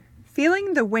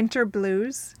Feeling the winter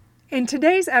blues? In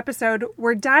today's episode,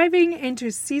 we're diving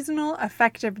into Seasonal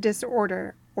Affective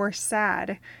Disorder, or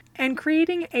SAD, and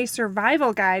creating a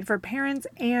survival guide for parents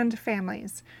and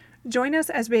families. Join us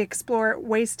as we explore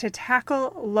ways to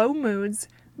tackle low moods,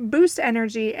 boost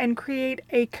energy, and create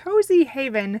a cozy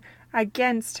haven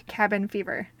against cabin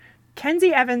fever.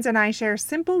 Kensi Evans and I share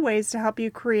simple ways to help you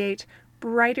create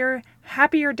brighter,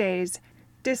 happier days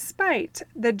despite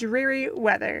the dreary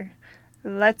weather.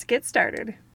 Let's get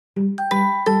started.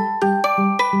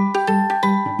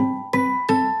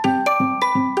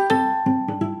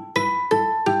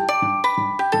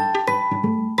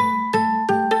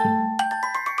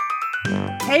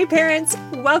 Hey parents,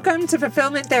 welcome to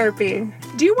Fulfillment Therapy.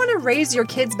 Do you want to raise your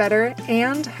kids better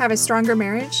and have a stronger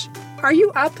marriage? Are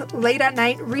you up late at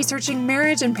night researching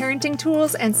marriage and parenting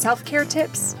tools and self-care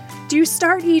tips? Do you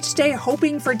start each day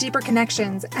hoping for deeper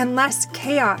connections and less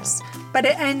chaos, but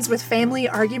it ends with family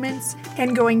arguments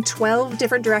and going 12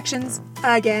 different directions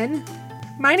again?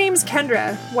 My name's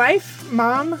Kendra, wife,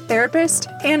 mom, therapist,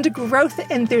 and growth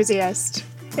enthusiast.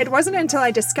 It wasn't until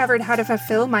I discovered how to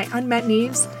fulfill my unmet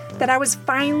needs that I was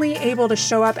finally able to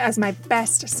show up as my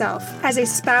best self as a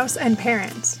spouse and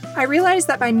parent. I realized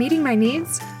that by meeting my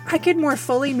needs, I could more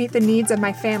fully meet the needs of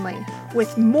my family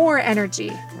with more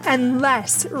energy and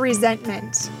less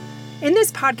resentment. In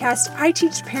this podcast, I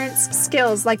teach parents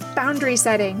skills like boundary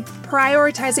setting,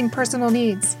 prioritizing personal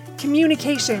needs,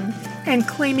 communication, and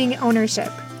claiming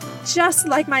ownership. Just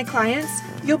like my clients,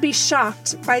 you'll be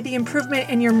shocked by the improvement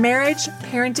in your marriage,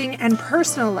 parenting, and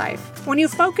personal life when you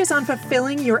focus on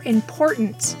fulfilling your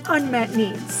important unmet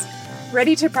needs.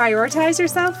 Ready to prioritize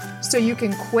yourself so you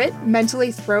can quit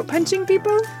mentally throat punching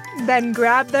people? Then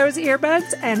grab those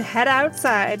earbuds and head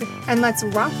outside, and let's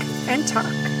rock and talk.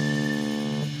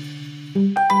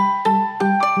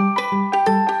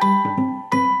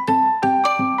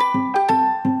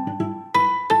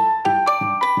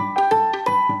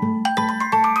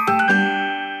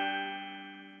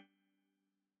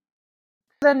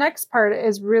 The next part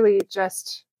is really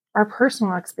just our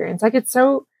personal experience. Like, it's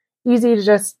so easy to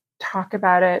just talk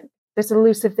about it, this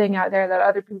elusive thing out there that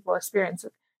other people experience.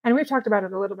 And we've talked about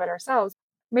it a little bit ourselves.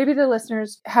 Maybe the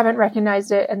listeners haven't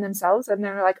recognized it in themselves and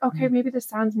they're like, okay, maybe this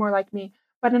sounds more like me.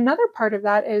 But another part of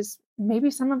that is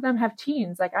maybe some of them have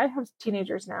teens. Like, I have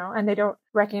teenagers now and they don't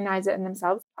recognize it in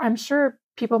themselves. I'm sure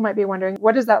people might be wondering,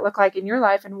 what does that look like in your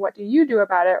life? And what do you do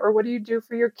about it? Or what do you do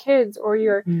for your kids or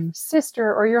your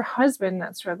sister or your husband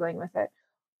that's struggling with it?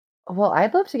 Well,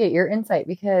 I'd love to get your insight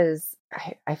because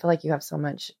I feel like you have so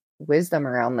much wisdom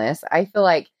around this. I feel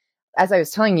like, as I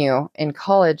was telling you, in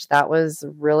college, that was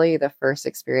really the first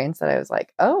experience that I was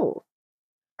like, oh,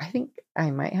 I think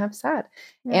I might have SAD.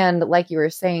 Yeah. And like you were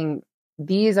saying,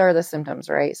 these are the symptoms,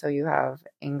 right? So you have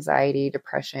anxiety,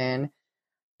 depression.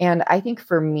 And I think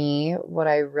for me, what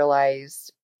I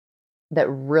realized that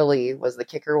really was the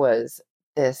kicker was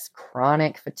this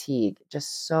chronic fatigue,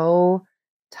 just so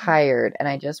tired. And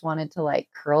I just wanted to like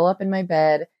curl up in my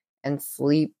bed and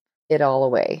sleep it all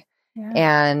away. Yeah.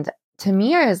 And to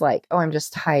me, I was like, oh, I'm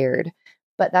just tired.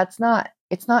 But it's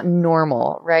not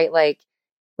normal, right? Like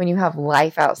when you have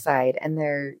life outside and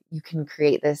there you can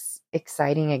create this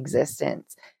exciting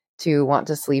existence to want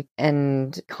to sleep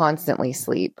and constantly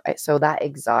sleep. So that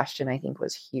exhaustion, I think,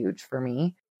 was huge for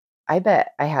me. I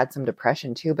bet I had some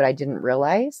depression too, but I didn't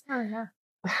realize. Oh, yeah.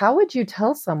 How would you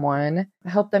tell someone,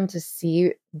 help them to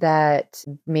see that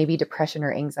maybe depression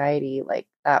or anxiety, like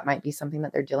that might be something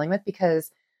that they're dealing with?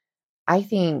 Because I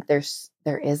think there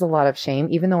is a lot of shame,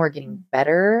 even though we're getting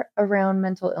better around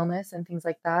mental illness and things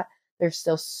like that. There's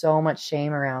still so much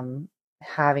shame around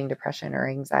having depression or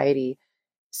anxiety.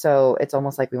 So it's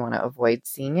almost like we want to avoid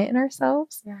seeing it in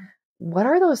ourselves. Yeah. What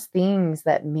are those things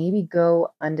that maybe go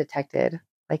undetected,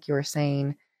 like you were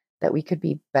saying, that we could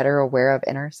be better aware of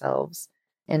in ourselves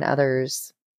and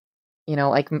others? You know,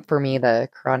 like for me, the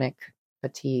chronic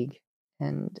fatigue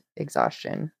and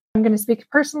exhaustion. I'm going to speak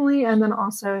personally and then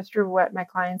also through what my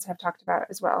clients have talked about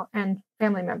as well and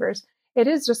family members. It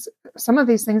is just some of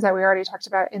these things that we already talked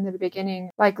about in the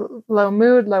beginning, like low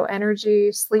mood, low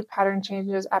energy, sleep pattern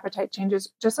changes, appetite changes,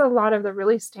 just a lot of the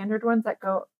really standard ones that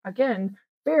go, again,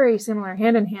 very similar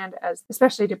hand in hand as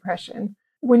especially depression.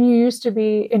 When you used to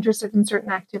be interested in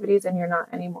certain activities and you're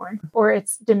not anymore, or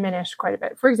it's diminished quite a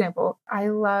bit. For example, I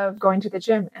love going to the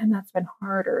gym and that's been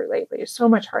harder lately, so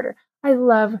much harder. I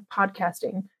love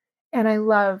podcasting and I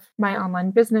love my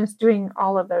online business, doing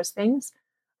all of those things.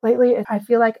 Lately, I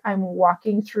feel like I'm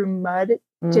walking through mud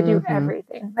to do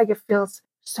everything. Like it feels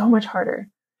so much harder.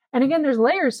 And again, there's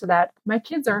layers to that. My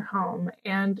kids are home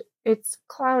and it's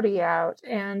cloudy out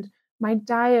and my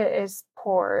diet is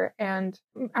poor and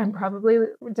I'm probably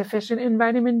deficient in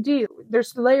vitamin D.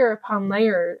 There's layer upon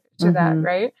layer to that,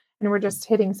 right? And we're just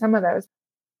hitting some of those.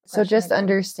 So just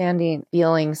understanding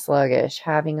feeling sluggish,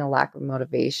 having a lack of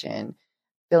motivation,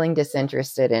 feeling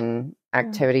disinterested in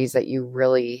activities that you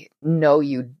really know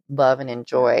you love and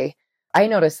enjoy. I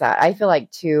notice that. I feel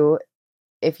like too,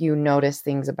 if you notice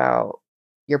things about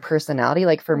your personality,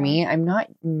 like for me, I'm not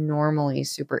normally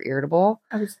super irritable.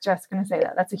 I was just going to say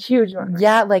that. That's a huge one. Right?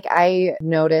 Yeah. Like I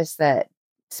notice that,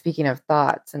 speaking of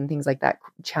thoughts and things like that,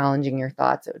 challenging your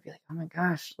thoughts, it would be like, oh my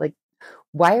gosh, like,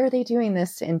 why are they doing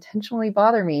this to intentionally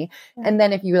bother me? Yeah. And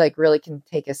then if you like really can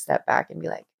take a step back and be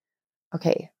like,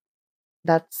 okay,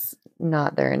 that's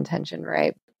not their intention,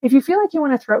 right? If you feel like you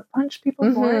want to throat punch people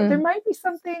more, there might be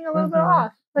something a little bit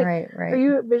off. Like, right. Are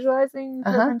you visualizing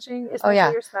throat punching, especially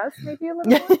your spouse, maybe a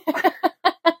little more?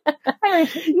 I mean,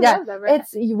 you love them, right?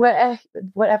 It's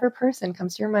whatever person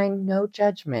comes to your mind, no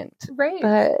judgment. Right.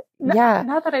 But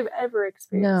not that I've ever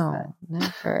experienced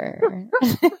that. Never.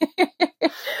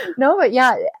 No, but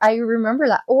yeah, I remember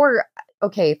that. Or,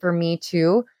 okay, for me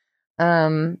too,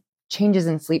 changes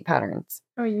in sleep patterns.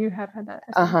 Oh, you have had that?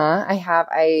 I have.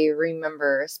 I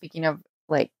remember, speaking of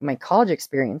like my college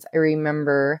experience, I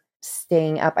remember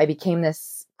staying up. I became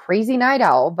this crazy night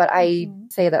owl, but I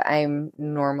say that I'm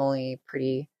normally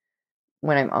pretty,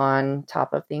 when I'm on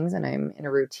top of things and I'm in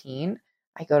a routine,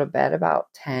 I go to bed about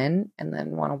 10 and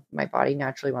then my body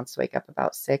naturally wants to wake up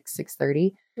about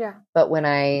 6:30. Yeah. But when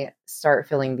I start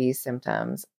feeling these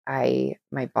symptoms, my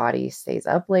body stays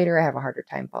up later. I have a harder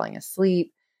time falling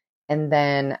asleep. And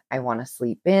then I want to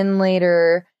sleep in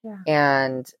later. Yeah.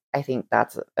 And I think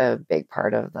that's a big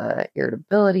part of the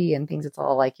irritability and things. It's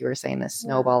all like you were saying, the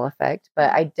snowball effect.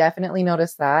 But I definitely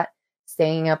noticed that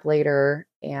staying up later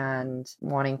and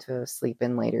wanting to sleep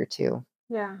in later too.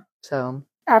 Yeah. So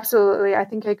absolutely. I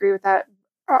think I agree with that.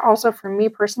 Also for me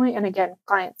personally, and again,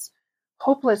 clients,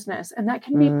 hopelessness. And that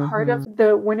can be part of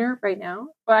the winter right now.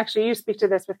 Well, actually, you speak to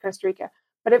this with Costa Rica,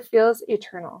 but it feels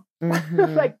eternal.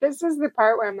 Like this is the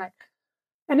part where I'm like,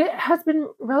 and it has been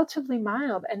relatively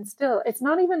mild and still, it's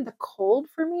not even the cold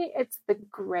for me. It's the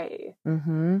gray.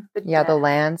 The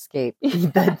landscape,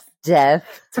 the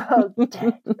death.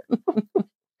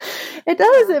 It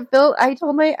does.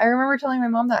 I remember telling my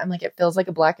mom that I'm like, it feels like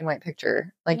a black and white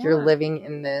picture. Like you're living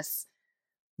in this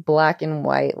black and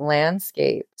white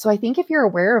landscape. So I think if you're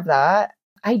aware of that,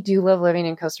 I do love living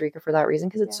in Costa Rica for that reason,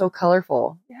 because it's so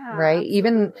colorful, right? Absolutely.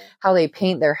 Even how they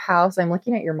paint their house. I'm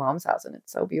looking at your mom's house and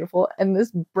it's so beautiful. And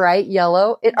this bright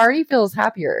yellow, it already feels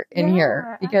happier in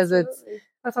here because it's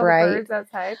that's bright. All the birds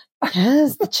outside.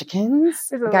 Yes, the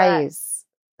chickens. Guys,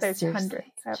 there's hundreds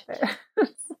out there.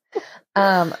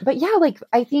 But yeah, like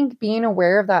I think being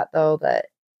aware of that though, that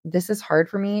this is hard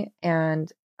for me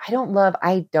and I don't love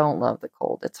the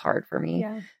cold. It's hard for me.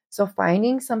 Yeah. So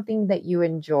finding something that you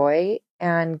enjoy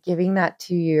and giving that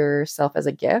to yourself as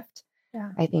a gift,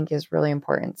 I think is really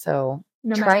important. So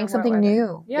trying something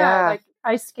new. Yeah. Like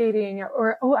ice skating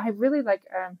or, I really like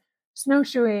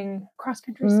snowshoeing,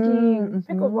 cross-country skiing,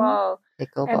 pickleball.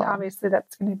 And obviously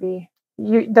that's going to be,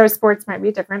 those sports might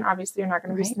be different. Obviously you're not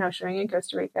going to be snowshoeing in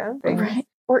Costa Rica. Right.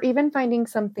 Or even finding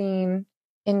something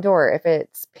indoor, if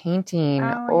it's painting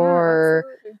or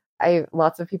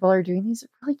lots of people are doing these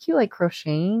really cute, like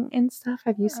crocheting and stuff.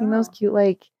 Have you seen those cute,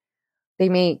 like they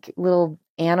make little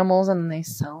animals and then they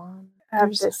sew them? I have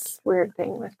this weird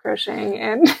thing with crocheting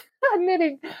and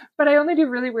knitting, but I only do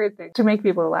really weird things to make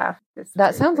people laugh.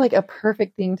 That sounds like a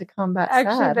perfect thing to combat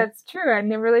Actually, sad. that's true. I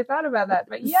never really thought about that,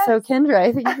 but yes. So Kendra,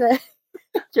 I think that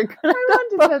you're gonna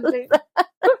something.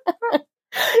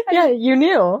 Yeah, you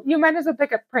knew. You might as well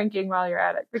pick up pranking while you're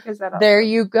at it, because that. There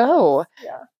you go.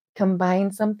 Yeah.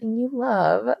 Combine something you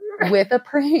love with a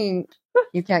prank.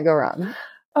 You can't go wrong.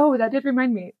 Oh, that did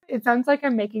remind me. It sounds like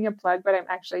I'm making a plug, but I'm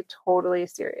actually totally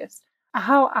serious.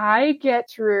 How I get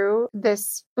through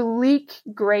this bleak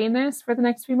grayness for the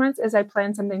next few months is I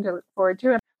plan something to look forward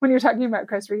to. And when you're talking about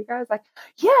Costa Rica, I was like,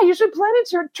 yeah, you should plan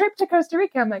a trip to Costa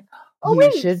Rica. I'm like,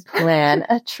 you should plan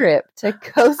a trip to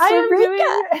Costa Rica. I am doing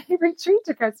a retreat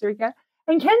to Costa Rica.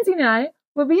 And Kensi and I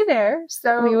will be there.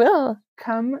 So we will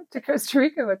come to Costa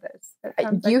Rica with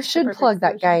us. You should plug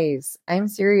that, guys. I'm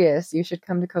serious. You should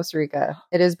come to Costa Rica.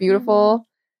 It is beautiful.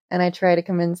 And I try to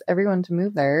convince everyone to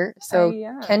move there. So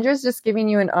Kendra's just giving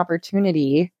you an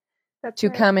opportunity to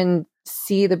come and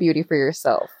see the beauty for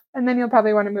yourself. And then you'll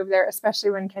probably want to move there,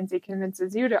 especially when Kensi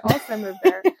convinces you to also move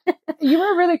there. You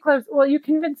were really close. Well, you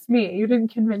convinced me. You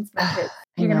didn't convince my kids.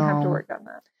 You're going to have to work on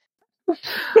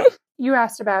that. You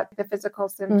asked about the physical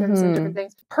symptoms and different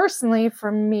things. Personally,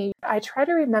 for me, I try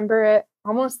to remember it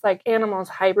almost like animals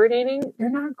hibernating, they're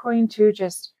not going to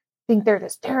just think they're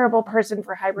this terrible person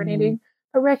for hibernating,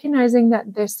 but recognizing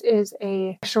that this is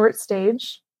a short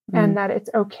stage and that it's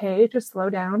okay to slow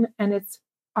down. And it's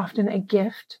often a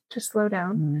gift to slow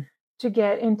down, to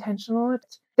get intentional.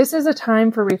 This is a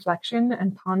time for reflection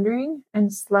and pondering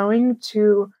and slowing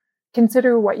to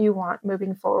consider what you want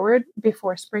moving forward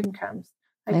before spring comes.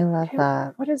 Like, I love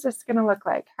that. What is this going to look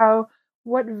like?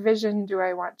 What vision do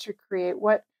I want to create?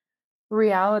 What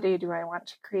reality do I want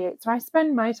to create? So I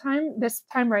spend my time, this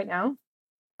time right now,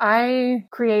 I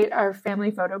create our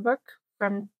family photo book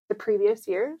from the previous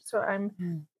year. So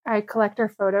I collect our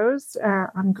photos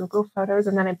on Google Photos,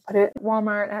 and then I put it at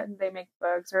Walmart, and they make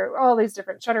books, or all these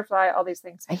different Shutterfly, all these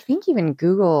things. I think even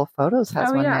Google Photos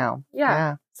has one now.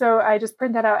 Yeah. So I just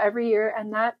print that out every year,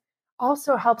 and that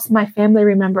also helps my family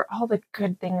remember all the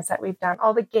good things that we've done,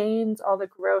 all the gains, all the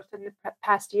growth in the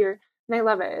past year. And I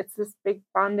love it. It's this big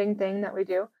bonding thing that we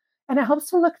do. And it helps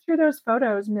to look through those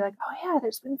photos and be like, oh yeah,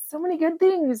 there's been so many good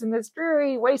things in this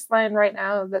dreary wasteland right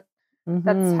now that's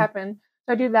happened.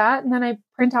 So I do that. And then I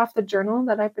print off the journal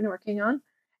that I've been working on.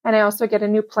 And I also get a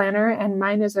new planner, and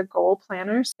mine is a goal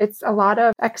planner. It's a lot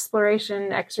of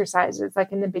exploration exercises,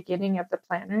 like in the beginning of the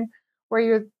planner, where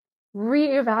you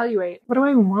reevaluate, what do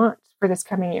I want for this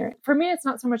coming year? For me, it's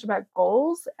not so much about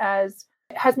goals as,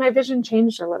 has my vision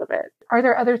changed a little bit? Are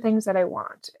there other things that I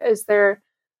want? Is there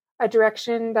a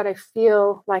direction that I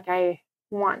feel like I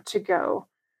want to go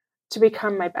to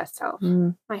become my best self,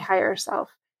 my higher self?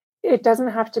 It doesn't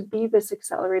have to be this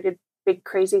accelerated, big,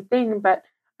 crazy thing, but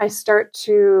I start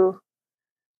to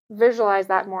visualize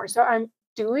that more. So I'm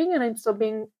doing, and I'm still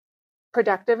being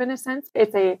productive in a sense.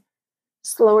 It's a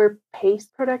slower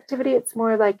paced productivity. It's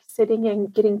more like sitting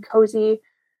and getting cozy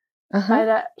by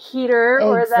the heater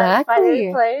or the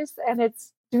fireplace, and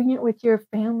it's doing it with your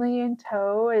family in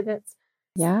tow, and it's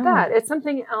it's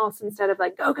something else instead of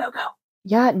like go.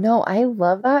 Yeah, no, I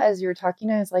love that. As you were talking,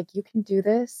 I was like, you can do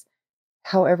this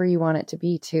however you want it to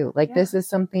be too. Like this is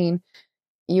something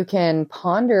you can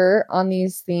ponder on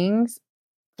these things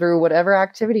through whatever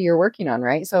activity you're working on,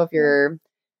 right? So if you're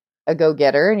a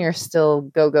go-getter and you're still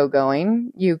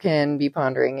going, you can be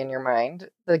pondering in your mind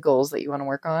the goals that you want to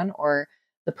work on, or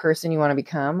the person you want to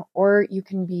become, or you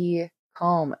can be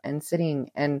calm and sitting.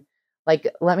 And like,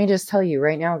 let me just tell you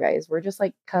right now, guys, we're just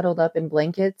like cuddled up in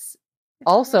blankets,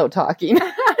 also talking.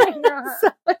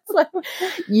 So it's like,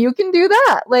 you can do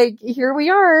that. Like, here we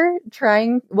are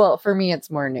trying. Well, for me, it's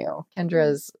more new.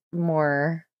 Kendra's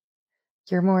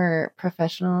you're more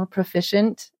professional,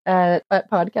 proficient at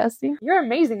podcasting. You're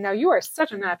amazing. Now, you are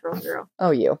such a natural girl.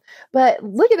 Oh, you. But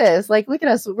look at this. Like, look at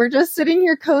us. We're just sitting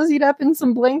here cozied up in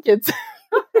some blankets.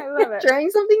 I love it. Trying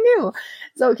something new.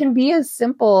 So it can be as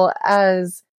simple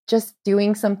as just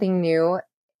doing something new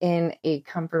in a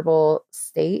comfortable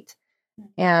state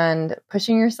and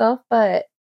pushing yourself, but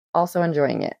also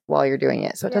enjoying it while you're doing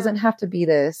it. So it doesn't have to be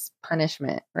this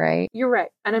punishment, right? You're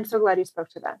right. And I'm so glad you spoke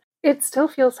to that. It still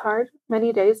feels hard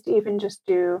many days to even just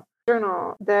do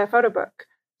journal, the photo book.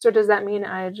 So does that mean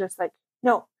I just like,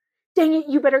 no, dang it,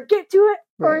 you better get to it,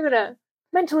 or I'm going to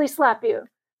mentally slap you?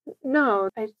 No,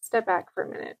 I step back for a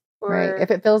minute. Or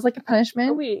if it feels like a punishment,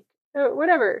 a week,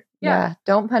 whatever. Yeah.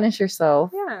 Don't punish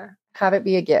yourself. Yeah. Have it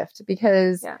be a gift,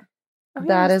 because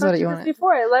that is what you want.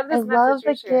 Before. I love this. I love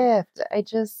the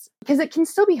gift. Because it can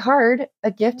still be hard.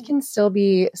 A gift can still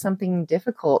be something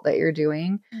difficult that you're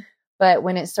doing. But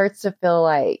when it starts to feel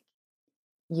like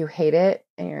you hate it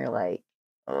and you're like,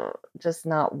 just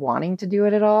not wanting to do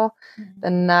it at all,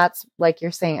 then that's, like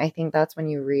you're saying, I think that's when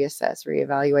you reassess,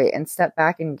 reevaluate, and step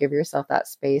back and give yourself that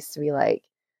space to be like,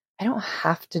 I don't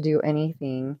have to do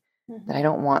anything that I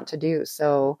don't want to do.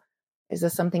 So is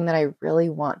this something that I really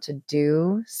want to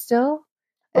do still?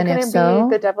 Well, and can I be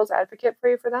the devil's advocate for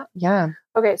you for that? Yeah.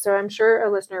 Okay, so I'm sure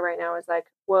a listener right now is like,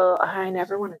 well, I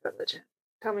never want to go to the gym.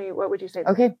 Tell me, what would you say?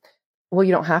 Okay. Well,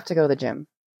 you don't have to go to the gym.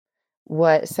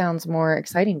 What sounds more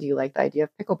exciting? Do you like the idea of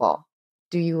pickleball?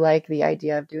 Do you like the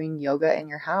idea of doing yoga in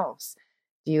your house?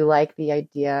 Do you like the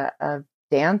idea of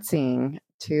dancing?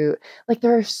 There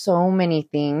are so many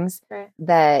things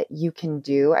that you can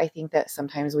do. I think that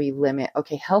sometimes we limit,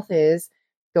 okay, health is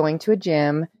going to a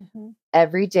gym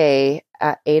every day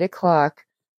at 8:00,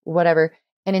 whatever.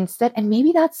 And instead, and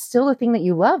maybe that's still the thing that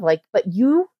you love, but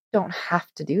you don't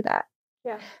have to do that.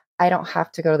 Yeah. I don't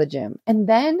have to go to the gym. And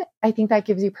then I think that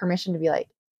gives you permission to be like,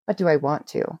 but do I want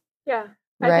to? Yeah.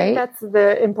 Right? I think that's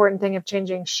the important thing of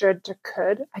changing should to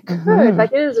could. I could.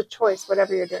 Like, it is a choice,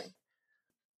 whatever you're doing.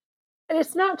 And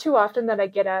it's not too often that I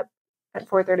get up at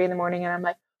 4:30 in the morning and I'm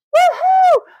like,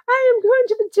 woohoo! I am going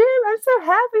to the gym. I'm so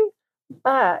happy.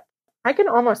 But I can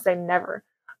almost say never.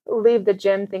 leave the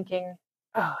gym thinking,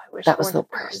 oh, I wish that I was the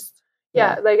wouldn't have worst. finished.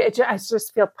 Yeah, like I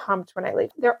just feel pumped when I leave.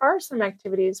 There are some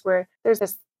activities where there's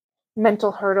this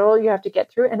mental hurdle you have to get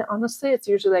through, and honestly, it's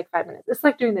usually like 5 minutes. It's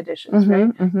like doing the dishes,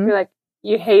 right? You're like,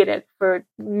 you hate it for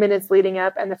minutes leading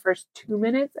up and the first 2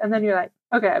 minutes, and then you're like,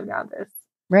 okay, I've got this.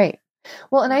 Right.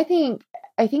 Well, and I think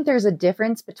there's a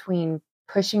difference between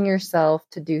pushing yourself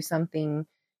to do something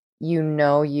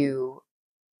you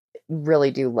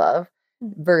really do love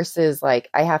versus like,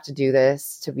 I have to do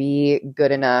this to be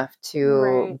good enough,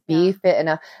 to be fit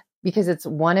enough, because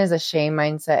one is a shame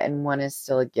mindset and one is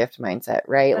still a gift mindset,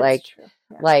 right? That's like, true.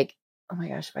 like, oh my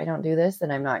gosh, if I don't do this,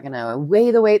 then I'm not going to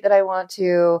weigh the weight that I want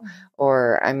to,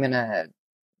 or I'm going to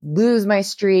lose my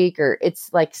streak, or it's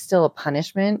like still a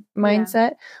punishment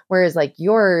mindset. Whereas like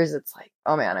yours, it's like,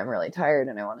 oh man, I'm really tired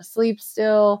and I want to sleep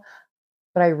still.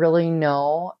 But I really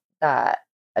know that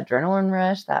adrenaline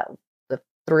rush, that the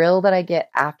thrill that I get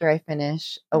after I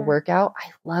finish a workout,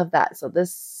 I love that. So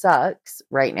this sucks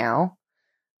right now,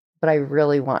 but I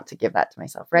really want to give that to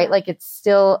myself, right? Like, it's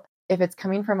still, if it's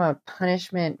coming from a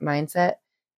punishment mindset,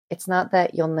 it's not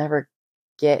that you'll never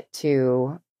get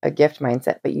to a gift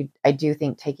mindset, but I do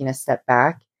think taking a step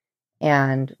back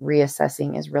and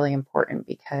reassessing is really important,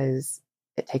 because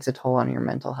it takes a toll on your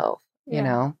mental health, you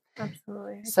know?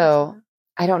 Absolutely. So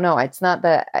I don't know. It's not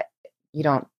that you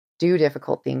don't do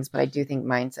difficult things, but I do think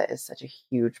mindset is such a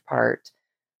huge part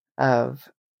of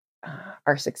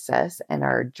our success and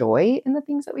our joy in the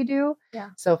things that we do. Yeah.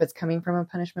 So if it's coming from a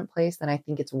punishment place, then I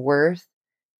think it's worth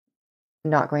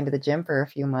not going to the gym for a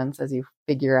few months as you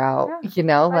figure out,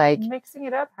 like mixing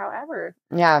it up, however.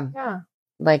 Yeah.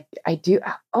 Like I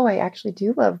actually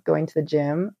do love going to the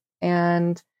gym,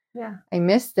 and I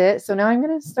missed it. So now I'm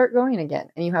going to start going again.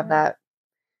 And you have that.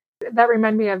 That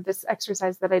reminded me of this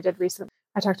exercise that I did recently.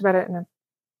 I talked about it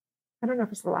I don't know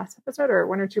if it's the last episode or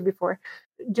one or two before,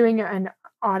 doing an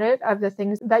audit of the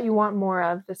things that you want more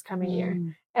of this coming year.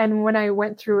 And when I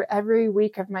went through every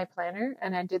week of my planner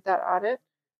and I did that audit,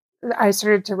 I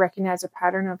started to recognize a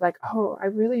pattern of like, oh, I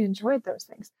really enjoyed those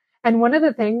things. And one of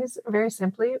the things, very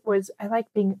simply, was I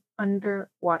like being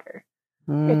underwater.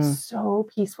 It's so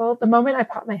peaceful. The moment I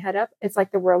pop my head up, it's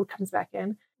like the world comes back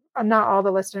in. Not all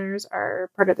the listeners are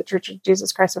part of the Church of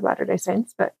Jesus Christ of Latter-day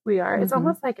Saints, but we are. It's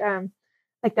almost like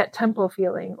that temple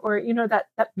feeling, or,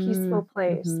 that peaceful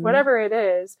place, whatever it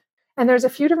is. And there's a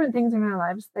few different things in our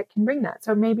lives that can bring that.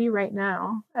 So maybe right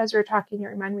now, as you're talking, it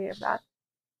reminded me of that.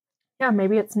 Yeah,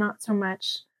 maybe it's not so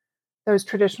much those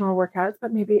traditional workouts,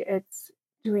 but maybe it's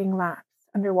doing laps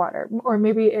underwater, or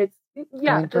maybe it's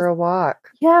going for a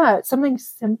walk. Yeah, something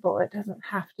simple. It doesn't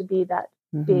have to be that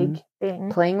big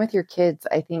thing. Playing with your kids,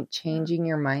 I think changing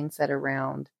your mindset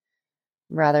around,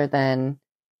 rather than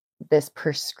this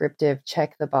prescriptive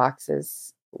check the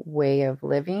boxes way of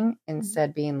living,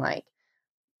 instead being like,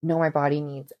 no, my body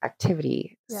needs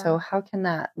activity. So how can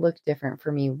that look different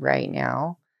for me right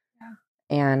now?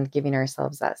 And giving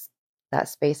ourselves that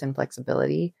space and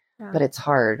flexibility. But it's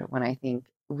hard when I think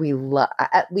we love,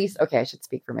 at least, okay, I should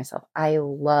speak for myself. I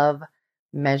love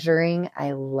measuring.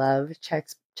 I love check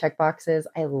boxes.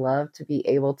 I love to be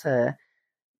able to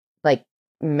like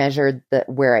measure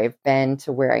where I've been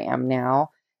to where I am now.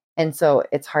 And so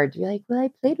it's hard to be like, well, I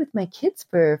played with my kids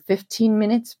for 15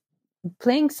 minutes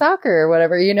playing soccer or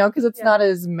whatever, because it's not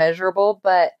as measurable.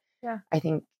 But I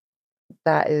think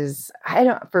that is,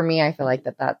 for me, I feel like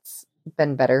that's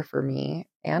been better for me,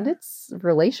 and it's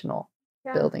relational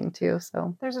building too.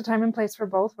 So there's a time and place for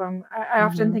both of them. I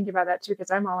often think about that too,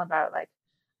 because I'm all about like,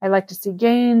 I like to see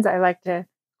gains. I like to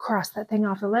cross that thing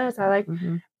off the list.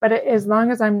 But as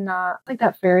long as I'm not like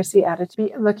that Pharisee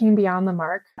attitude, looking beyond the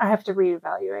mark, I have to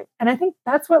reevaluate. And I think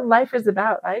that's what life is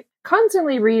about, like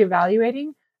constantly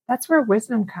reevaluating. That's where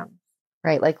wisdom comes.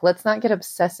 Right. Like, let's not get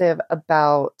obsessive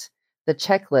about the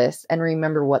checklist and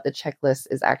remember what the checklist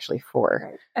is actually for.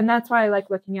 Right. And that's why I like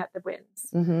looking at the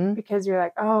wins, because you're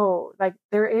like, oh, like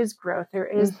there is growth. There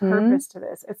is purpose to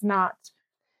this. It's not,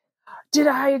 did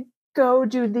I go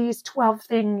do these 12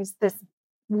 things this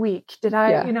week? Did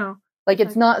I, like,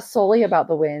 it's not solely about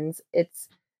the wins. It's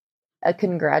a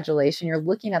congratulation. You're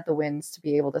looking at the wins to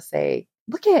be able to say,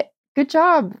 good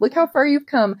job. Look how far you've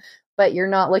come. But you're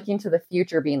not looking to the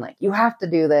future being like, you have to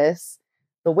do this.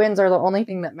 The wins are the only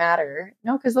thing that matter.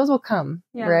 No, because those will come,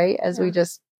 right? As we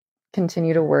just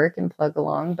continue to work and plug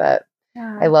along. But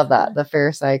I love that. The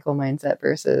Pharisaical mindset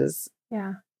versus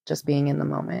just being in the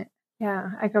moment.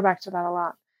 Yeah, I go back to that a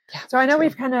lot. Yeah, so I know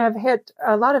we've kind of hit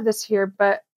a lot of this here,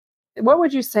 but what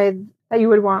would you say that you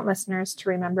would want listeners to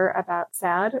remember about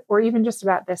SAD, or even just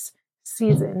about this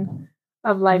season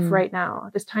of life right now,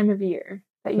 this time of year,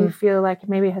 that you feel like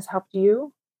maybe has helped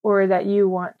you or that you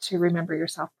want to remember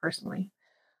yourself personally?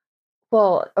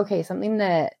 Well, okay, something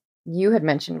that you had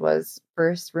mentioned was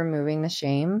first removing the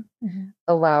shame,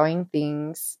 allowing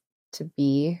things to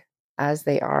be as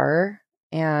they are,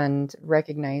 and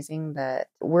recognizing that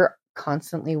we're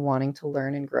constantly wanting to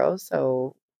learn and grow.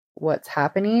 So what's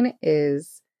happening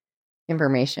is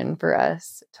information for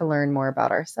us to learn more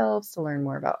about ourselves, to learn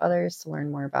more about others, to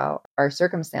learn more about our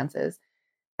circumstances.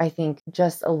 I think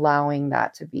just allowing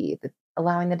that to be,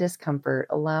 allowing the discomfort,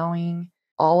 allowing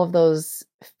all of those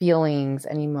feelings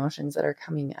and emotions that are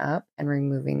coming up and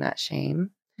removing that shame.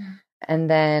 And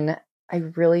then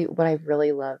what I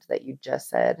really loved that you just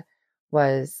said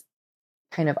was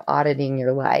kind of auditing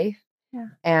your life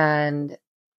and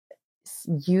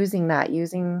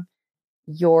using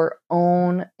your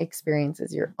own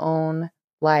experiences, your own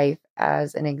life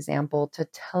as an example to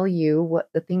tell you what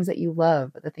the things that you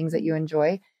love, the things that you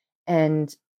enjoy,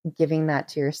 and giving that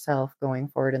to yourself going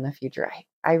forward in the future.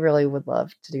 I really would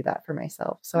love to do that for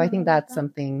myself. So I think that's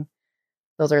something,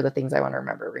 those are the things I want to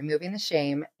remember, removing the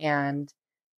shame and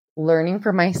learning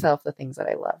for myself the things that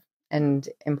I love and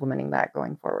implementing that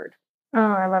going forward. Oh,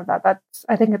 I love that.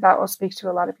 I think that will speak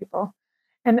to a lot of people.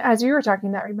 And as you were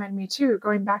talking, that reminded me too,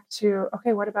 going back to,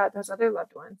 okay, what about those other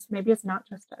loved ones? Maybe it's not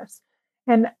just us.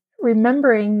 And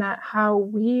remembering that how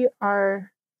we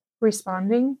are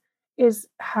responding is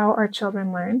how our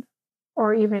children learn,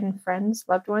 or even friends,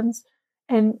 loved ones.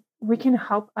 And we can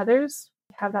help others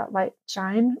have that light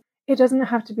shine. It doesn't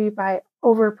have to be by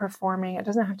overperforming. It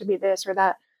doesn't have to be this or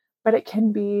that, but it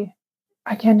can be,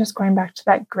 again, just going back to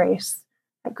that grace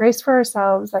for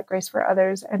ourselves, that grace for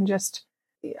others, and just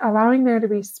allowing there to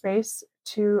be space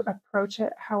to approach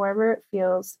it however it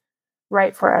feels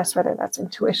right for us, whether that's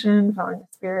intuition, following the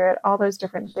spirit, all those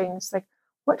different things. Like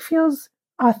what feels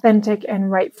authentic and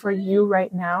right for you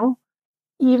right now,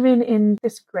 even in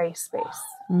this gray space.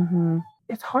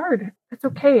 It's hard. It's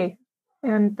okay.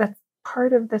 And that's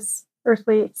part of this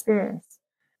earthly experience.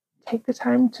 Take the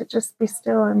time to just be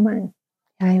still and learn.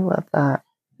 I love that.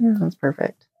 That's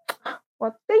perfect.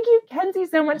 Well, thank you, Kensi,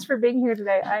 so much for being here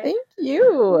today. Thank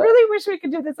you. Really wish we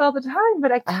could do this all the time,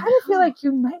 but I kind of feel like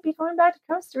you might be going back to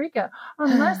Costa Rica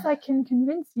unless I can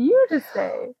convince you to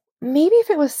stay. Maybe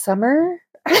if it was summer.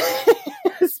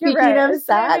 Speaking of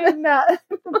sad. Maybe not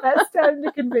the best time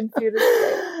to convince you to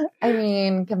stay. I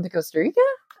mean, come to Costa Rica?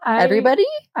 Everybody?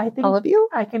 I think all of you?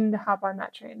 I can hop on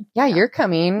that train. Yeah, you're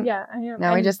coming. Yeah, I am.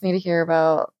 Now we just need to hear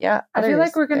about, I feel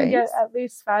like we're going to get at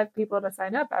least 5 people to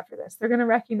sign up after this. They're going to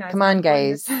recognize. Come on,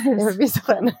 guys. It would be so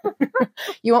fun.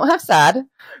 You won't have sad.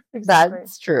 Exactly.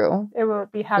 That's true. It will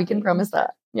be happy. We can promise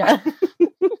that. Yeah.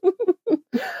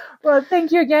 Well,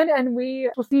 thank you again. And we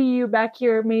will see you back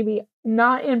here, maybe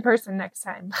not in person next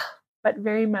time, but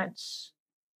very much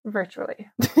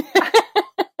virtually.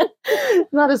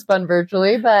 Not as fun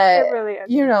virtually, but it really is.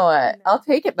 You know what? I'll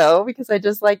take it though, because I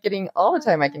just like getting all the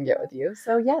time I can get with you.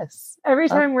 So yes. Every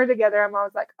time we're together, I'm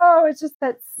always like, oh, it's just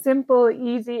that simple,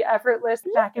 easy, effortless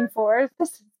back and forth.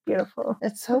 This is beautiful.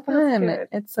 It's so fun.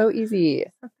 It's so easy.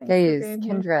 So guys,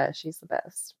 Kendra, she's the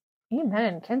best.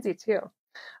 Amen. Kensi too.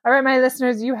 All right, my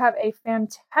listeners, you have a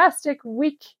fantastic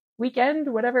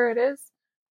weekend, whatever it is.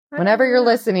 Whenever you're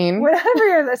listening. Whenever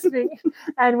you're listening.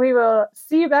 And we will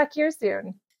see you back here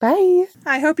soon. Bye.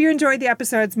 I hope you enjoyed the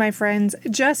episodes, my friends.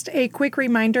 Just a quick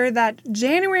reminder that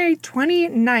January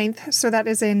 29th, so that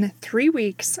is in 3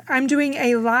 weeks, I'm doing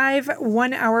a live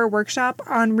 1-hour workshop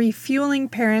on refueling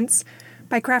parents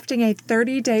by crafting a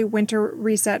 30-day winter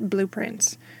reset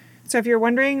blueprint. So if you're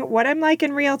wondering what I'm like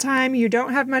in real time, you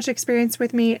don't have much experience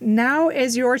with me, now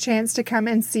is your chance to come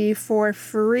and see for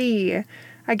free.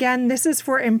 Again, this is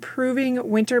for improving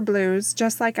winter blues,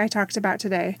 just like I talked about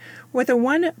today, with a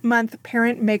 1-month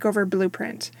parent makeover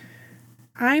blueprint.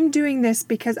 I'm doing this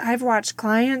because I've watched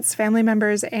clients, family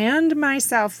members, and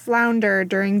myself flounder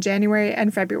during January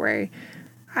and February.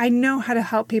 I know how to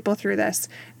help people through this.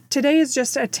 Today is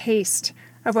just a taste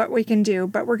of what we can do,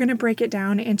 but we're going to break it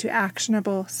down into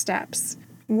actionable steps.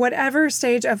 Whatever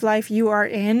stage of life you are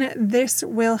in, this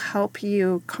will help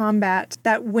you combat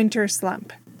that winter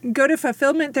slump. Go to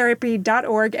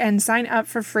fulfillmenttherapy.org and sign up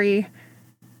for free.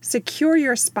 Secure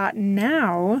your spot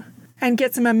now and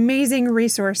get some amazing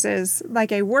resources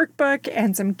like a workbook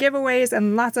and some giveaways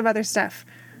and lots of other stuff.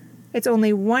 It's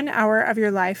only 1 hour of your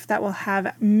life that will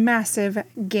have massive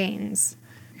gains.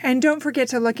 And don't forget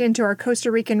to look into our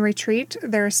Costa Rican retreat.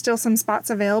 There are still some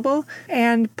spots available.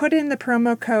 And put in the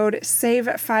promo code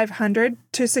SAVE500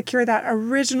 to secure that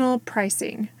original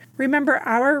pricing. Remember,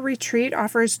 our retreat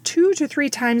offers 2 to 3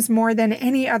 times more than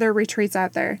any other retreats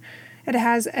out there. It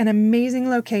has an amazing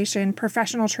location,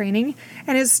 professional training,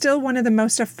 and is still one of the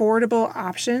most affordable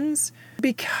options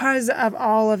because of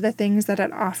all of the things that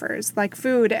it offers, like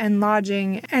food and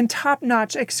lodging and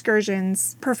top-notch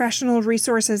excursions, professional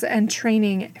resources and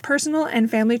training, personal and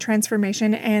family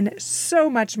transformation, and so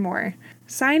much more.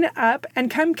 Sign up and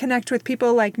come connect with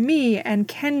people like me and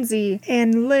Kensi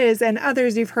and Liz and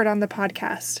others you've heard on the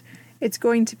podcast. It's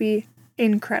going to be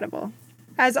incredible.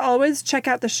 As always, check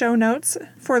out the show notes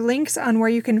for links on where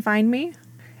you can find me,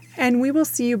 and we will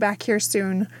see you back here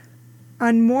soon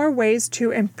on more ways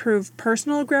to improve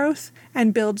personal growth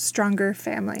and build stronger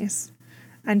families.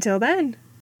 Until then.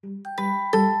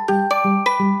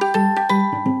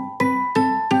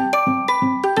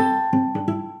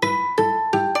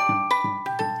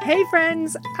 Hey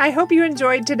friends, I hope you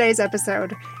enjoyed today's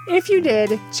episode. If you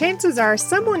did, chances are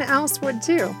someone else would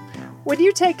too. Would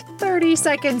you take 30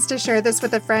 seconds to share this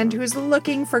with a friend who's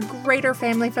looking for greater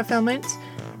family fulfillment?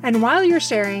 And while you're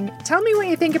sharing, tell me what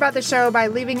you think about the show by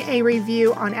leaving a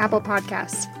review on Apple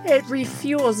Podcasts. It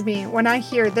refuels me when I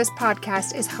hear this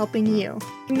podcast is helping you.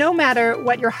 No matter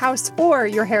what your house or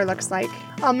your hair looks like,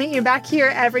 I'll meet you back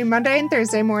here every Monday and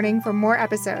Thursday morning for more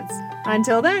episodes.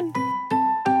 Until then.